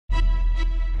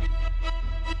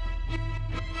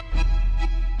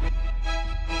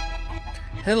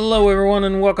Hello everyone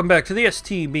and welcome back to the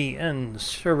STBN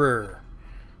server.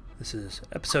 This is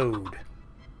episode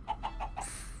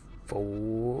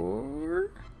 4,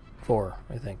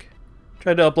 I think.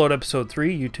 Tried to upload episode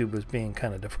 3. YouTube was being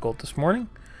kind of difficult this morning.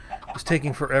 It was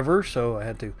taking forever, so I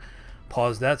had to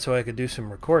pause that so I could do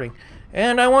some recording.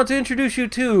 And I want to introduce you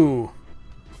to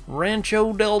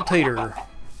Rancho Tater.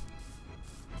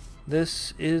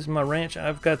 This is my ranch.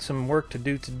 I've got some work to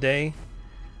do today.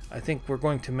 I think we're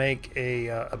going to make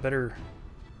a better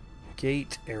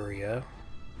gate area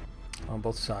on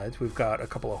both sides. We've got a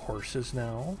couple of horses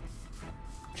now.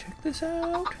 Check this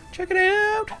out. Check it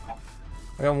out.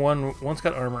 I got one's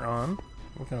got armor on.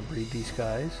 We're going to breed these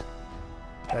guys.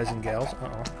 Guys and gals.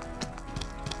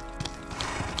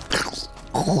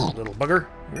 Uh-oh. Little bugger.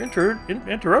 You're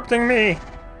interrupting me.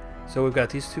 So we've got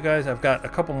these two guys. I've got a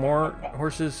couple more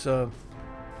horses that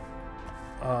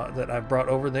I've brought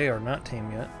over. They are not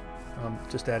tame yet.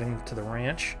 Just adding to the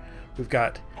ranch. We've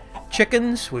got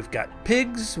chickens, we've got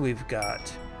pigs, we've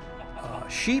got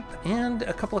sheep, and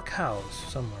a couple of cows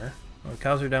somewhere. The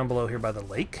cows are down below here by the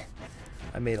lake.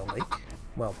 I made a lake.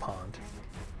 Well, pond.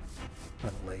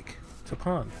 Not a lake. It's a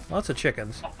pond. Lots of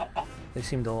chickens. They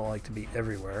seem to like to be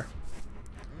everywhere.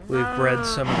 We've bred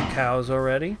some of the cows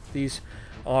already. These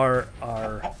are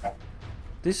our...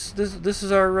 This is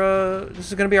going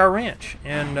to be our ranch,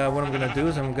 and what I'm going to do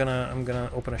is I'm gonna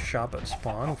open a shop at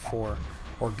spawn for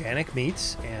organic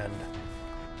meats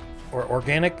or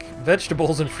organic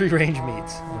vegetables and free-range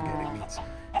meats. Organic meats,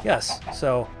 yes.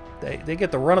 So they get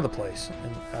the run of the place,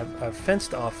 and I've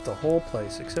fenced off the whole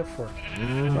place except for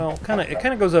well, it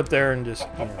kind of goes up there and just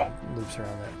loops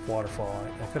around that waterfall.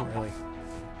 I couldn't really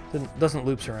doesn't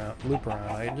loop around.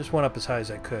 I just went up as high as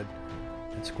I could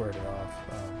and squared it off.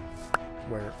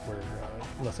 Where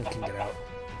nothing can get out.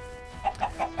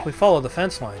 If we follow the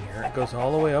fence line here, it goes all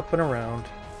the way up and around.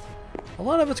 A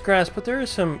lot of it's grass, but there is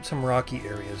some rocky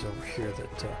areas over here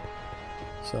that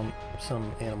some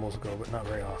animals go, but not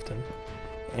very often.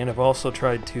 And I've also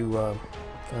tried to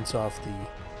fence off the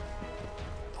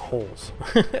holes,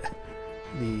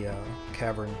 the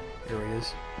cavern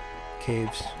areas,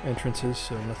 caves, entrances,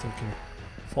 so nothing can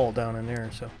fall down in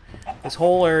there. So this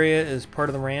whole area is part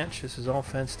of the ranch. This is all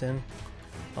fenced in.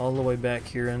 All the way back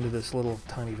here into this little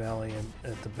tiny valley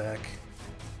at the back,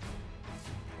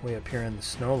 way up here in the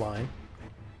snow line.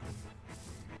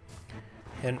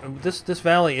 And this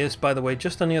valley is, by the way,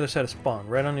 just on the other side of spawn.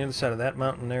 Right on the other side of that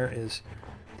mountain there is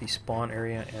the spawn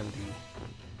area and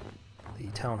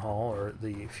the town hall, or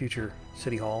the future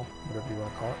city hall, whatever you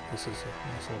want to call it. This is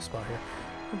a nice little spot here.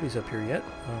 Nobody's up here yet.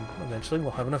 Eventually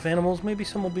we'll have enough animals. Maybe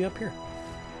some will be up here.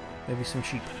 Maybe some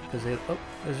sheep, because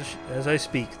as I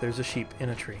speak, there's a sheep in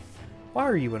a tree. Why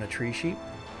are you in a tree, sheep?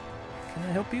 Can I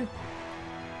help you?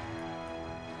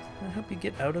 Can I help you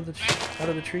get out of the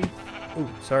tree? Ooh,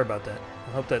 sorry about that. I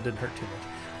hope that didn't hurt too much.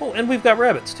 Oh, and we've got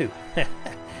rabbits too.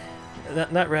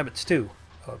 not rabbits too.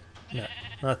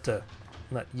 Not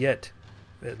yet,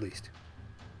 at least.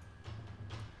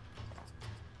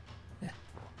 Yeah.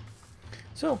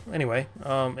 So anyway,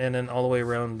 and then all the way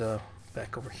around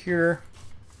back over here.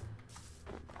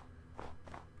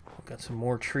 Got some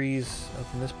more trees up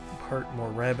in this part, more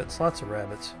rabbits, lots of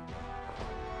rabbits.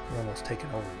 We're almost taken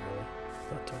over, really,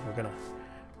 but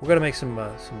we're gonna make some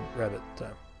rabbit.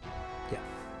 Yeah,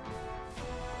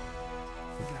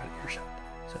 we got it earshot.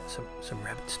 Some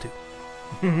rabbits too.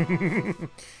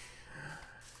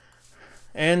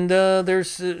 And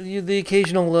there's the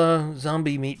occasional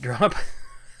zombie meat drop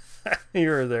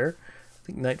here or there. I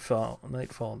think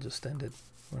nightfall just ended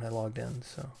when I logged in,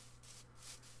 so.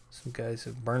 Some guys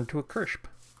have burned to a crisp.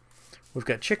 We've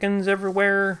got chickens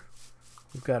everywhere.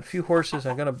 We've got a few horses.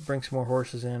 I'm going to bring some more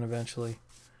horses in eventually.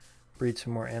 Breed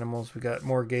some more animals. We've got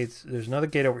more gates. There's another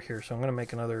gate over here, so I'm going to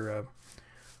make another,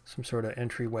 some sort of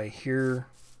entryway here.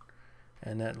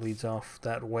 And that leads off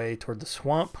that way toward the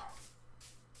swamp.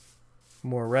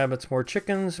 More rabbits, more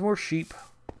chickens, more sheep.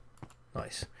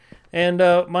 Nice. And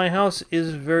my house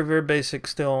is very, very basic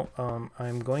still.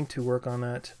 I'm going to work on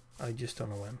that. I just don't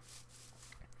know when.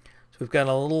 We've got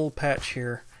a little patch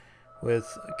here with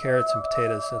carrots and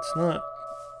potatoes.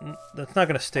 That's not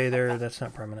going to stay there. That's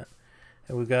not permanent.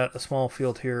 And we've got a small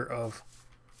field here of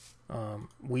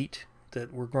wheat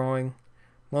that we're growing,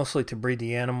 mostly to breed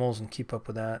the animals and keep up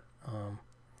with that.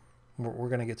 We're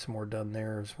going to get some more done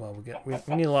there as well. We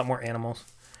need a lot more animals.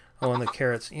 Oh, and the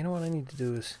carrots. You know what I need to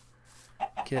do is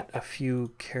get a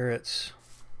few carrots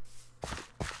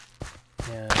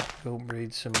and go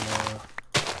breed some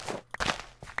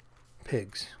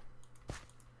pigs,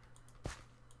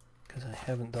 because I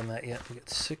haven't done that yet. We got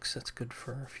 6. That's good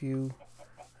for a few.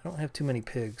 I don't have too many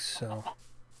pigs, so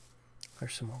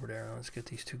There's some over there. Let's get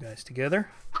these two guys together.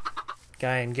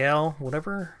 Guy and gal,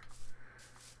 whatever.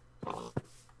 Come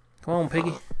on,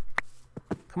 piggy.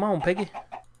 Come on, piggy.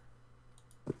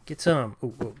 Get some.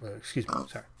 Oh, excuse me.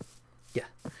 Sorry. Yeah.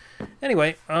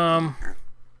 Anyway, and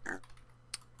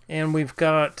we've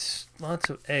got lots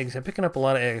of eggs. I'm picking up a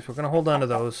lot of eggs. We're going to hold on to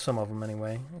those, some of them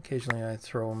anyway. Occasionally I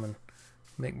throw them and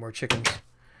make more chickens.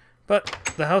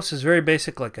 But the house is very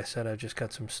basic. Like I said, I've just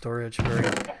got some storage, very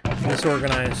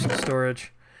disorganized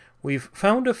storage. We've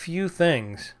found a few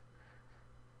things.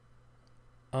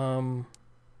 And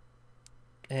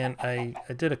I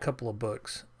did a couple of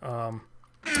books. I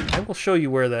will show you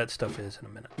where that stuff is in a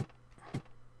minute.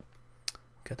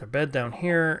 Got their bed down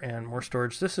here and more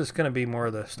storage. This is going to be more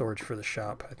of the storage for the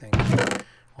shop, I think.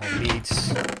 All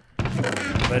meats,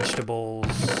 vegetables,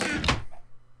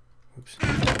 oops,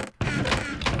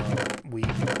 wheat,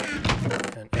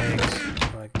 and eggs.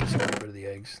 I guess I'll get rid of the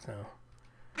eggs now.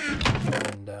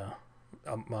 And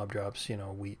mob drops, you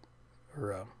know, wheat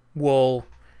or wool,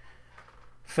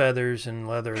 feathers and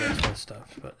leather, that sort of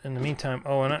stuff. But in the meantime,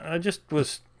 oh, and I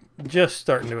was just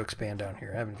starting to expand down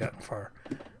here. I haven't gotten far,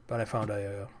 but I found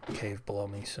a cave below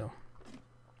me, so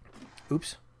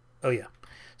oops. Oh yeah.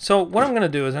 So what I'm going to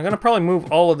do is I'm going to probably move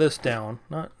all of this down.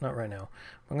 Not right now.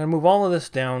 I'm going to move all of this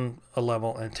down a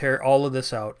level and tear all of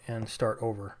this out and start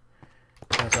over,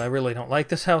 because I really don't like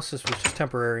this house. This was just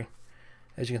temporary,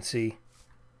 as you can see.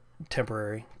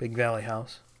 Temporary Big Valley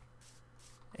house,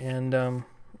 and I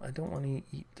don't want to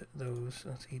eat those.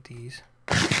 Let's eat these.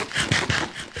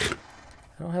 I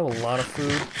don't have a lot of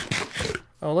food.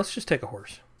 Oh, let's just take a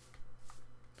horse.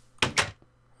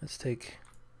 Let's take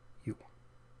you.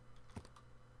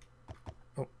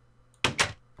 Oh.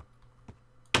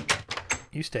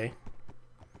 You stay.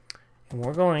 And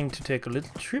we're going to take a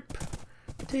little trip.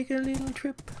 Take a little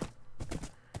trip.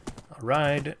 A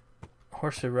ride.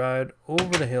 Horsey ride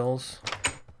over the hills.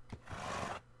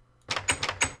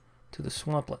 To the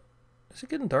swamplet. Is it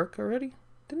getting dark already?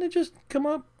 Didn't it just come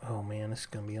up? Oh man, this is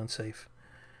going to be unsafe.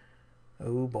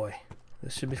 Oh boy.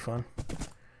 This should be fun.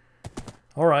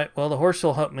 Alright, well the horse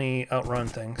will help me outrun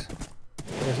things.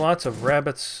 There's lots of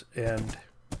rabbits and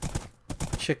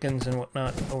chickens and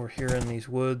whatnot over here in these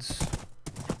woods.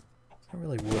 Not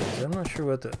really woods. I'm not sure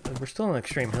what the... We're still in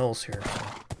extreme hills here. So.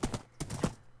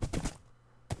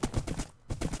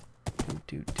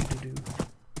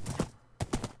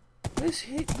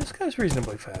 This guy's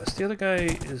reasonably fast. The other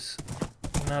guy is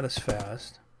not as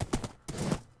fast.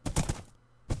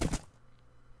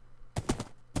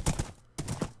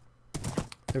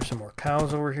 There's some more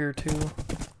cows over here too.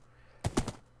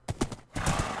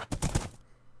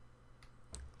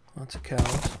 Lots of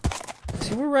cows.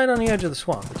 See, we're right on the edge of the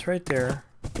swamp. It's right there.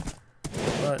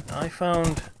 But I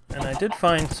found, and I did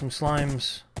find some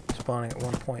slimes spawning at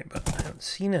one point, but I haven't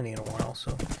seen any in a while,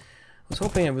 so I was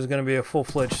hoping it was going to be a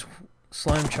full-fledged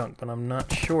slime chunk, but I'm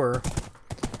not sure.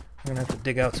 I'm going to have to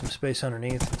dig out some space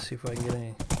underneath and see if I can get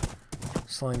any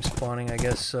slime spawning. I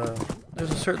guess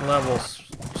there's a certain level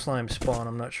slime spawn.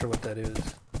 I'm not sure what that is.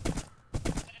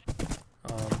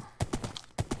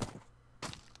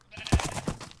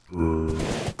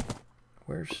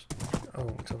 Where's...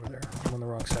 Oh, it's over there. I'm on the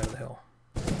wrong side of the hill.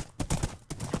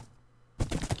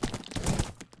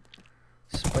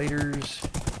 Spiders.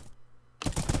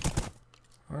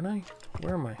 Aren't I?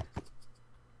 Where am I?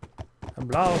 I'm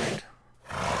lost.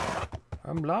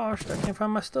 I'm lost. I can't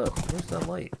find my stuff. Where's that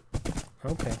light?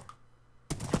 Okay.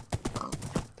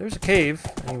 There's a cave,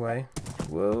 anyway.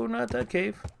 Whoa, not that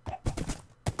cave.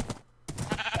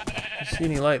 I see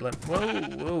any light. Whoa,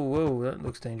 whoa, whoa. That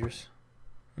looks dangerous.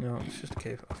 No, it's just a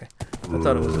cave. Okay. I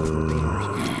thought it was a beam or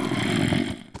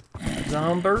something.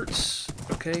 Zomberts.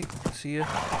 Okay, see ya.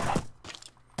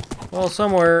 Well,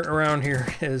 somewhere around here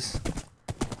is...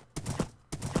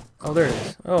 Oh, there it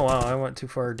is. Oh, wow, I went too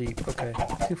far deep. Okay,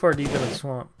 too far deep into the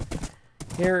swamp.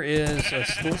 Here is a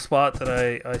little spot that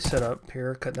I set up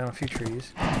here. Cut down a few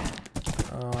trees.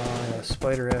 A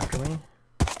spider after me.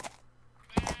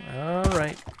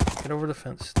 Alright, get over the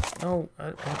fence. No, I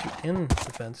want you in the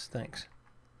fence. Thanks.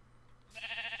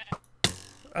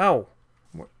 Ow!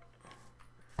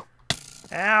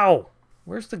 Ow!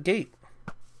 Where's the gate?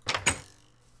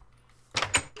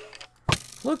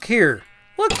 Look here!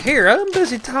 Look here! I'm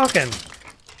busy talking!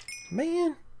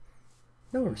 Man!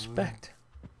 No respect.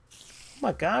 Oh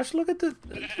my gosh, look at the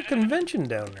convention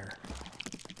down there.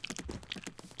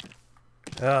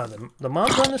 The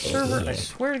mobs on the server, I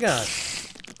swear to God. You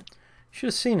should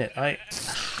have seen it. I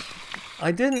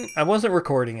wasn't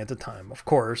recording at the time, of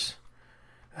course.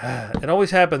 It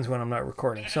always happens when I'm not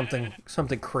recording.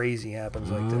 Something crazy happens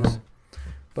like this.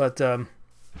 But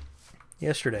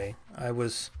yesterday I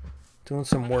was doing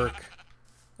some work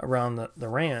around the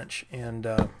ranch, and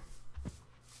I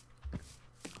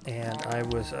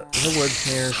was in the woods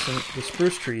near the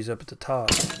spruce trees up at the top.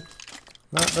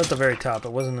 Not the very top.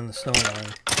 It wasn't in the snow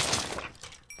line,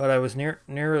 but I was near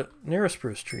a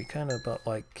spruce tree, kind of about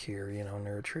like here, you know,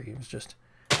 near a tree. It was just,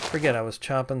 forget, I was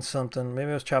chopping something.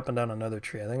 Maybe I was chopping down another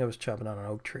tree. I think I was chopping down an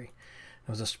oak tree.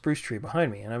 There was a spruce tree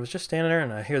behind me, and I was just standing there,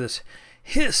 and I hear this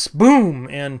hiss, boom,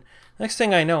 and next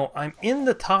thing I know, I'm in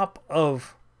the top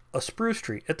of a spruce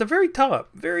tree, at the very top,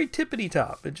 very tippity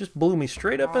top. It just blew me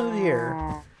straight up into the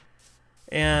air,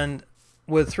 and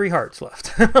with 3 hearts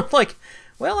left. I'm like,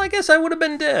 well, I guess I would have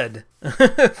been dead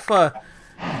if I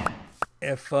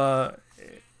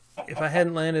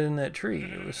hadn't landed in that tree.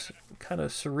 It was kind of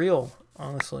surreal,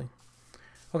 honestly.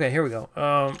 Okay, here we go.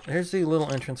 Here's the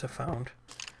little entrance I found.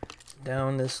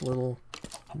 Down this little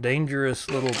dangerous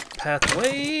little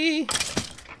pathway.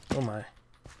 Oh my.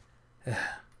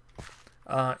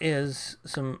 Is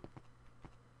some...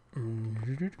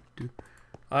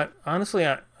 honestly,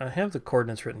 I have the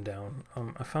coordinates written down.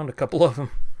 I found a couple of them.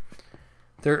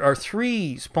 There are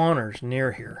 3 spawners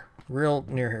near here. Real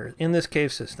near here. In this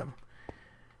cave system.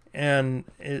 And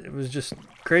it was just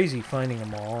crazy finding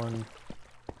them all. And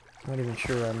I'm not even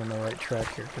sure I'm on the right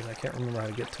track here, because I can't remember how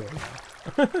to get to it now.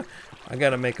 I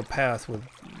gotta make a path with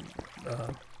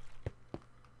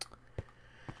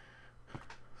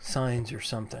signs or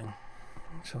something,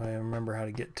 so I remember how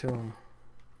to get to them.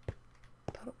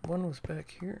 I thought one was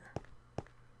back here.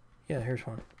 Yeah, here's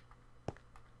one.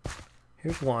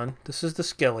 Here's one. This is the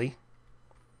skelly.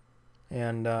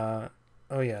 And, oh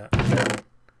yeah.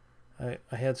 I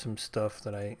had some stuff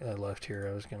that I left here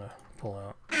I was going to pull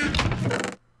out.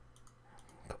 A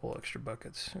couple extra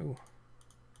buckets. Ooh.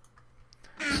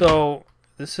 So,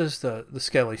 this is the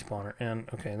skelly spawner. And,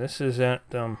 okay, this is at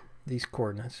these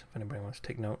coordinates, if anybody wants to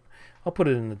take note. I'll put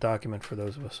it in the document for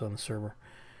those of us on the server.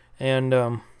 And,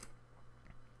 so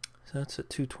that's at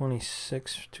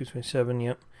 226, 227,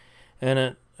 yep. And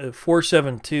at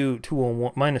 472,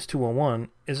 201, minus 201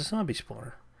 is a zombie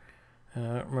spawner. I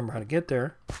don't remember how to get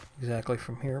there exactly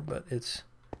from here, but it's,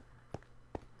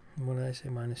 what did I say,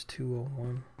 minus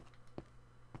 201,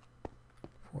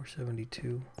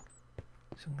 472.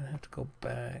 So I'm going to have to go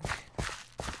back.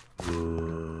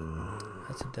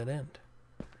 That's a dead end.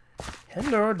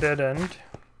 Hello, dead end.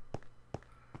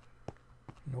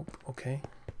 Nope, okay.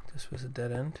 This was a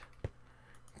dead end.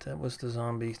 That was the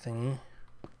zombie thingy.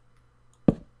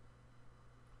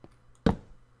 Let's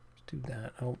do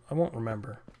that. I won't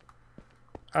remember.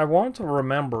 I want to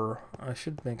remember. I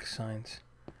should make signs.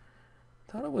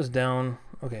 Thought it was down.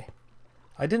 Okay.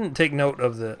 I didn't take note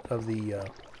of the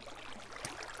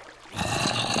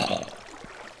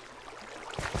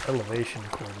elevation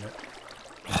coordinate.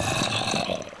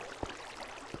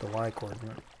 The Y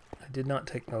coordinate. I did not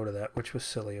take note of that, which was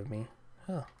silly of me.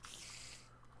 Huh.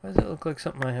 Why does it look like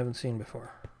something I haven't seen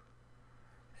before?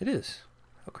 It is.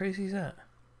 How crazy is that?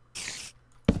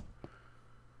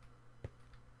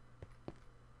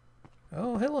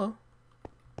 Oh, hello.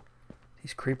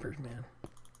 These creepers, man.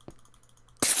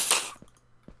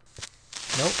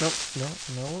 Nope,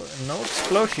 no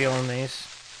explosion on these.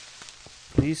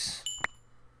 Please.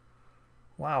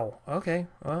 Wow, okay.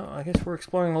 Well, I guess we're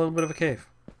exploring a little bit of a cave.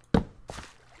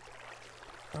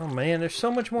 Oh man, there's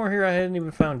so much more here I hadn't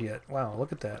even found yet. Wow,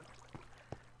 look at that.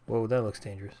 Whoa, that looks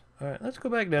dangerous. Alright, let's go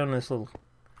back down this little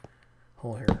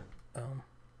hole here.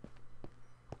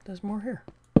 There's more here.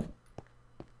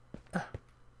 Ah.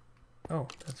 Oh,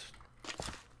 that's...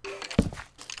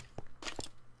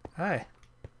 Hi.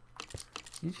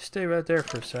 You just stay right there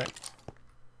for a sec.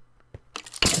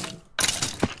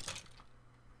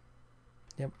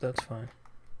 Yep, that's fine.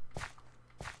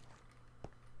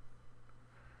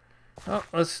 Oh,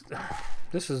 let's...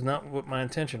 This is not what my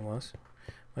intention was.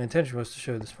 My intention was to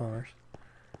show the spawners.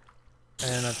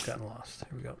 And I've gotten lost.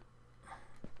 Here we go.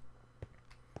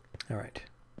 Alright.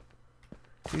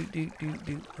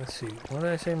 Let's see. What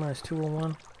did I say? Minus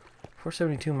 201?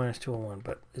 472 minus 201,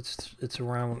 but it's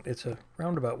a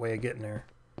roundabout way of getting there.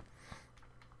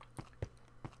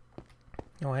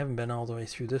 No, I haven't been all the way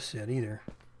through this yet either.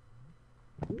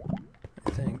 I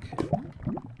think.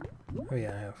 Oh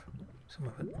yeah, I have. Some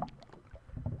of it.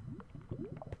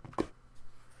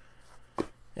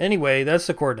 Anyway, that's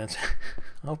the coordinates.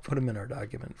 I'll put them in our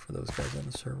document for those guys on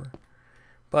the server.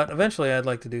 But eventually I'd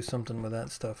like to do something with that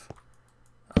stuff.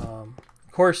 Of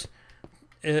course,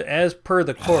 as per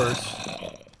the course,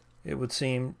 it would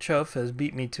seem Chuff has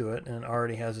beat me to it and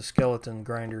already has a skeleton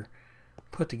grinder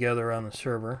put together on the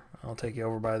server. I'll take you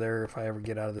over by there if I ever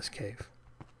get out of this cave.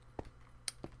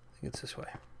 I think it's this way.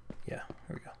 Yeah,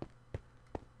 here we go.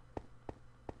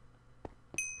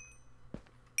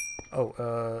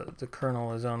 Oh, the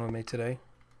Colonel is on with me today.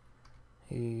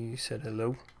 He said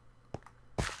hello.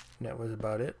 And that was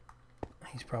about it.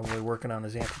 He's probably working on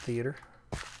his amphitheater.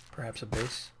 Perhaps a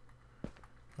base.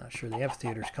 Not sure. The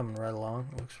amphitheater's coming right along.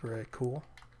 Looks very cool.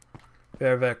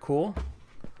 Very, very cool.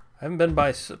 I haven't been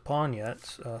by spawn yet,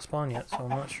 so I'm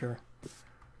not sure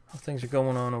how things are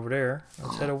going on over there.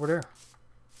 Let's head over there.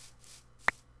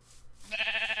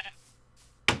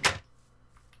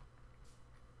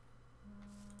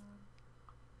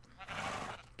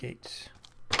 Gates.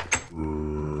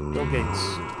 Go Gates.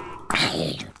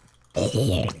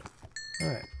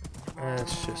 Alright.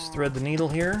 Let's just thread the needle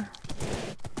here.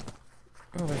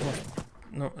 Oh, there's more.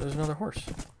 No, there's another horse.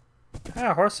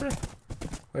 Ah, horsey.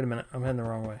 Wait a minute, I'm heading the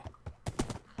wrong way.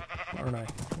 Aren't I?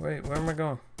 Wait, where am I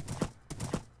going?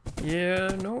 Yeah,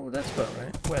 no, that's about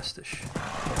right. Westish.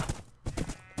 Yeah.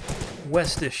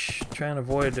 Westish. Trying to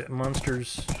avoid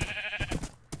monsters.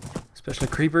 Especially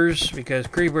creepers, because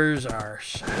creepers are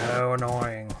so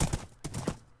annoying.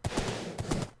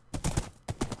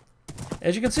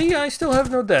 As you can see, I still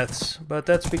have no deaths, but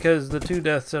that's because the 2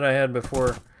 deaths that I had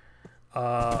before,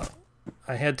 I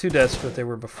had 2 deaths, but they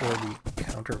were before the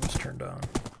counter was turned on.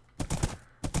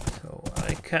 So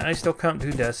I still count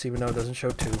 2 deaths, even though it doesn't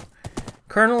show 2.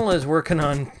 Colonel is working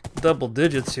on double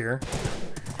digits here.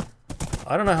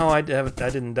 I don't know how I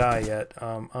didn't die yet.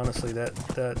 Honestly,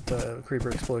 that creeper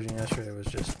explosion yesterday was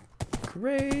just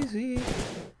crazy.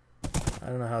 I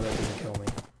don't know how that didn't kill me.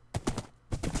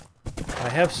 I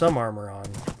have some armor on,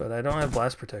 but I don't have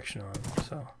blast protection on,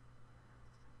 so...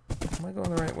 Am I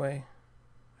going the right way?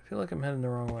 I feel like I'm heading the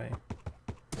wrong way.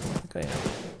 I think I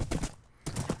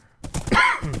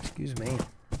am. Excuse me.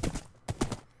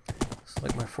 It's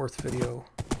like my 4th video.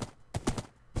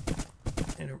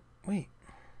 Wait.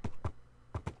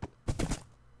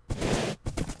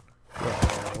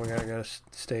 Yeah, we gotta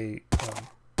stay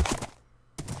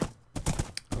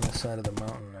on the side of the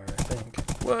mountain there, I think.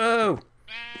 Whoa!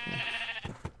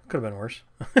 Could have been worse.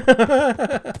 I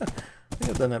think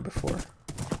I've done that before.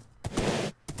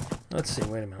 Let's see,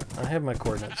 wait a minute. I have my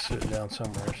coordinates written down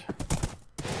somewhere.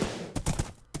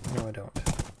 No, I don't.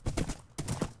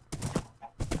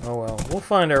 Oh well, we'll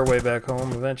find our way back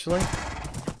home eventually.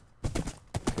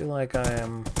 I feel like I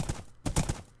am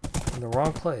in the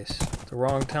wrong place, the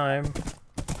wrong time.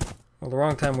 Well, the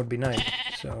wrong time would be night,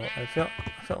 so I felt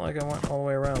like I went all the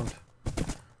way around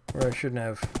where I shouldn't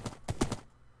have.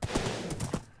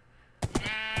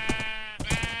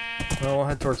 Well, we'll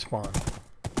head towards spawn.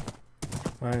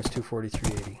 Minus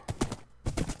 243.80.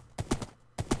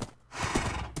 I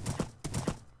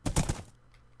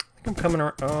think I'm coming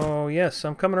around. Oh, yes,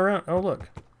 I'm coming around. Oh, look.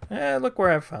 Look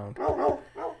where I've found.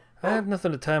 I have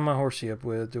nothing to tie my horsey up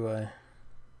with, do I?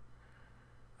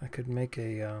 I could make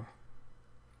a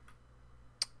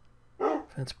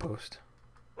fence post.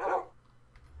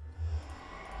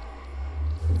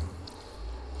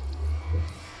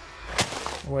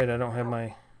 Wait, I don't have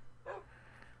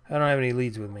any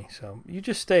leads with me, so you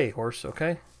just stay, horse,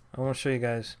 okay? I want to show you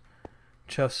guys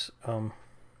Chuff's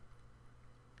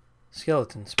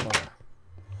skeleton spawner.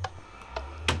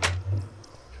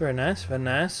 Very nice, very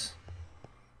nice.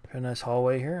 Very nice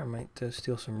hallway here. I might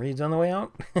steal some reeds on the way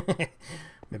out.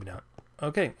 Maybe not.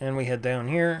 Okay, and we head down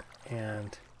here,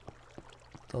 and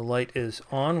the light is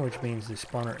on, which means the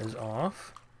spawner is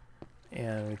off.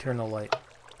 And we turn the light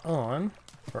on,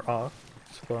 or off.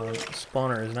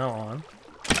 Spawner is now on.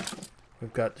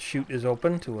 We've got the chute is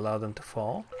open to allow them to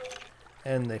fall.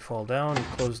 And they fall down. You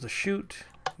close the chute.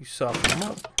 You soften them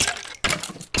up.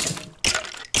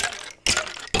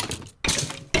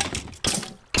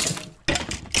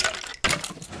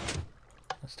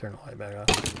 Let's turn the light back off.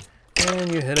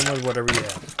 And you hit them with whatever you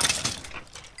have.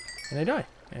 And they die.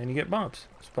 And you get bombs.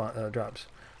 Drops.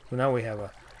 So now we have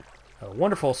a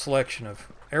wonderful selection of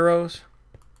arrows.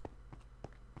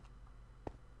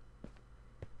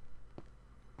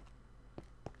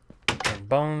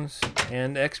 Bones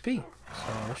and XP,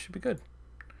 so this should be good.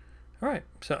 Alright,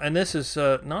 so, and this is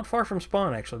not far from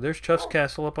spawn, actually. There's Chuff's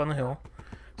castle up on the hill,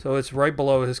 so it's right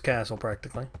below his castle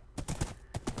practically.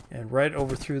 And right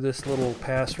over through this little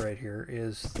pass right here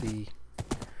is the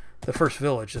first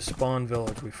village, the spawn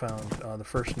village we found the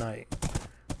first night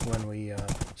when we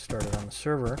started on the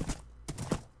server.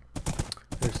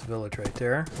 There's the village right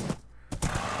there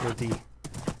with the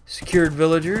secured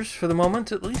villagers for the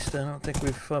moment, at least. I don't think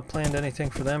we've planned anything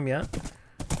for them yet.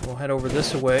 We'll head over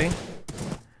this way.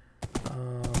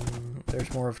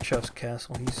 There's more of Chuff's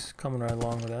castle. He's coming right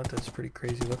along with that. That's pretty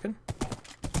crazy looking.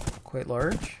 Quite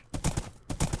large.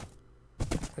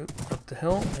 Up the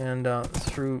hill and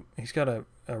through. He's got a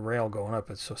rail going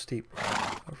up. It's so steep.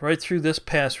 Right through this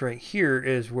pass right here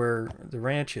is where the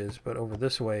ranch is, but over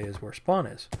this way is where spawn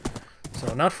is.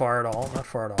 So not far at all, not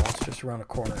far at all. It's just around the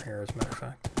corner here, as a matter of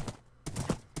fact.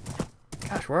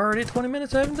 Gosh, we're already at 20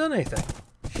 minutes. I haven't done anything.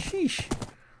 Sheesh.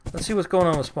 Let's see what's going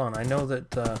on with spawn. I know that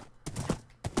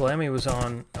Glammy was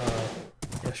on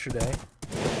yesterday,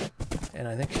 and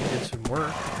I think she did some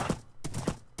work.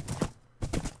 I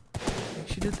think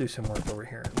she did do some work over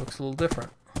here. It looks a little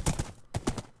different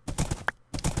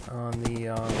on the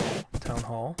town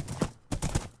hall.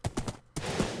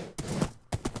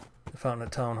 The fountain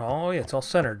at town hall. Oh yeah, it's all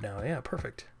centered now. Yeah,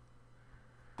 perfect.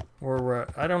 We're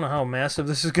I don't know how massive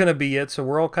this is going to be yet, so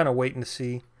we're all kind of waiting to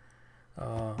see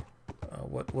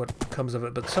what comes of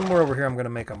it. But somewhere over here, I'm going to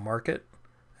make a market.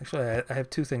 Actually, I have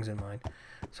two things in mind.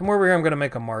 Somewhere over here, I'm going to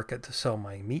make a market to sell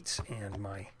my meats and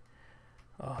my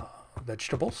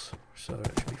vegetables. So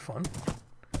that should be fun.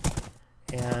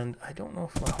 And I don't know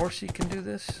if my horsey can do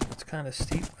this. It's kind of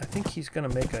steep. I think he's going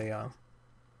to make a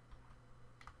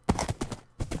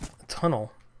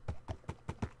tunnel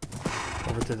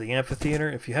over to the amphitheater.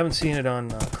 If you haven't seen it on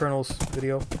Colonel's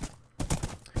video,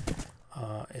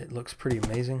 it looks pretty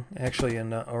amazing. Actually,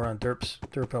 or on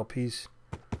DerpLP's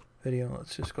video.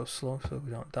 Let's just go slow so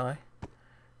we don't die.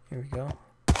 Here we go.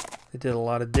 They did a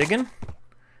lot of digging,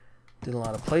 did a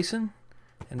lot of placing,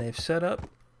 and they've set up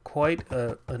quite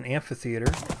an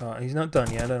amphitheater. He's not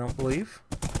done yet, I don't believe.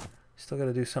 Still got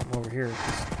to do something over here.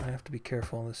 I have to be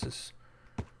careful. This is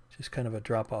just kind of a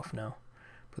drop off now.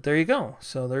 But there you go.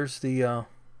 So there's the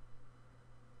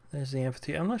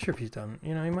amphitheater. I'm not sure if he's done.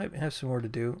 You know, he might have some more to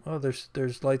do. Oh,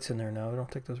 there's lights in there now. I don't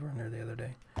think those were in there the other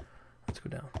day. Let's go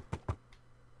down.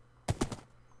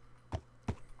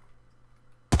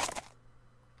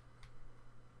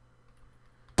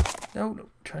 No,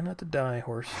 try not to die,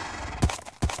 horse.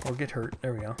 Or get hurt.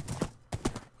 There we go.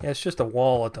 Yeah, it's just a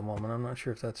wall at the moment. I'm not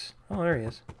sure if that's... Oh, there he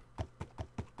is.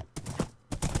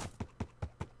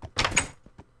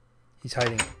 He's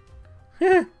hiding.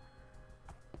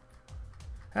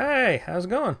 Hey, how's it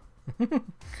going?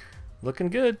 Looking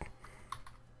good.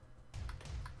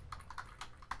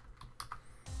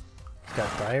 He's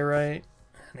got diorite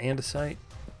and andesite.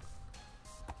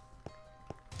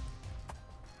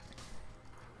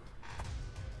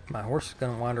 My horse is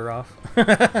going to wander off.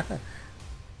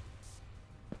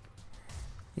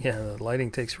 Yeah, the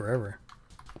lighting takes forever.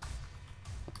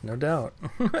 No doubt.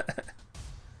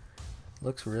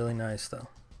 Looks really nice, though.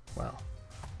 Wow.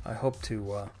 I hope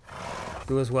to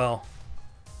do as well.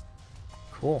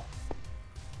 Cool.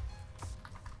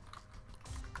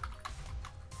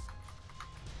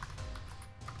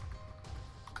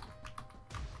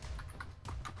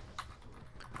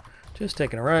 Just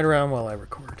taking a ride around while I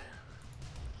record.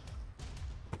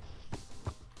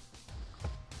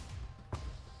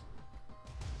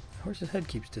 The horse's head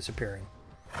keeps disappearing.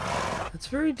 That's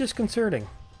very disconcerting.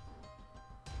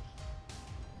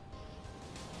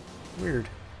 Weird.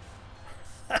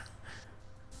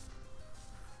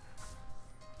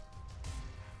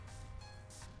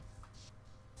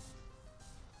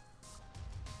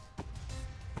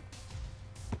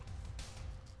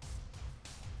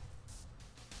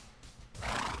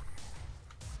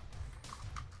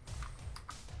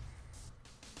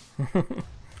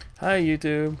 Hi,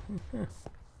 YouTube.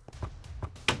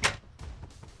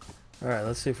 Alright,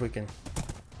 let's see if we can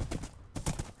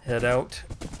head out.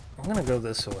 I'm going to go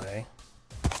this way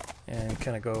and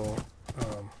kind of go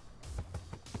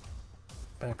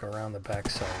back around the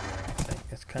backside here, I think.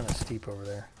 It's kind of steep over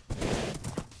there.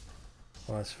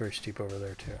 Well, it's very steep over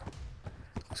there, too.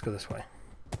 Let's go this way.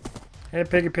 Hey,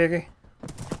 piggy piggy.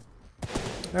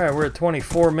 Alright, we're at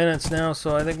 24 minutes now,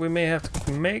 so I think we may have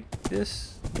to make this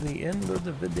the end of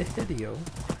the video.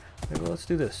 Maybe let's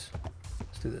do this.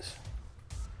 Let's do this.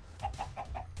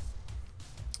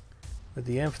 With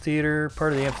the amphitheater,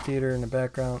 part of the amphitheater in the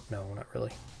background. No, not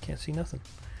really. Can't see nothing.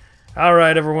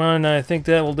 Alright, everyone. I think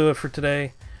that will do it for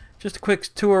today. Just a quick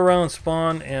tour around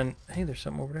spawn, and hey, there's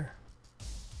something over there.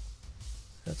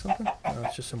 Is that something? No,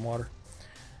 it's just some water.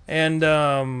 And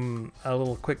a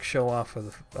little quick show off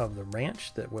of the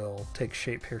ranch that will take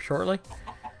shape here shortly.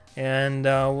 And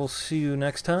we'll see you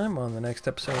next time on the next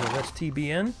episode of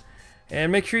STBN.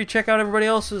 And make sure you check out everybody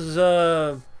else's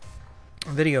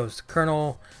videos.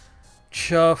 Colonel,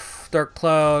 Chuff, Dark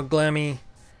Cloud, Glammy,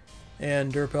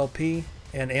 and DerpLP,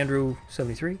 and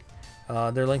Andrew73.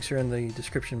 Their links are in the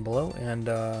description below, and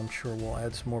I'm sure we'll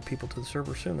add some more people to the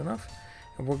server soon enough.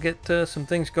 And we'll get some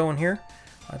things going here.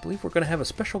 I believe we're going to have a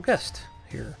special guest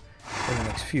here in the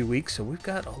next few weeks, so we've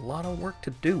got a lot of work to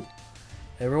do.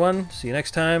 Everyone, see you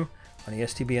next time on the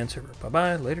STBN server.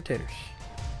 Bye-bye. Later, taters.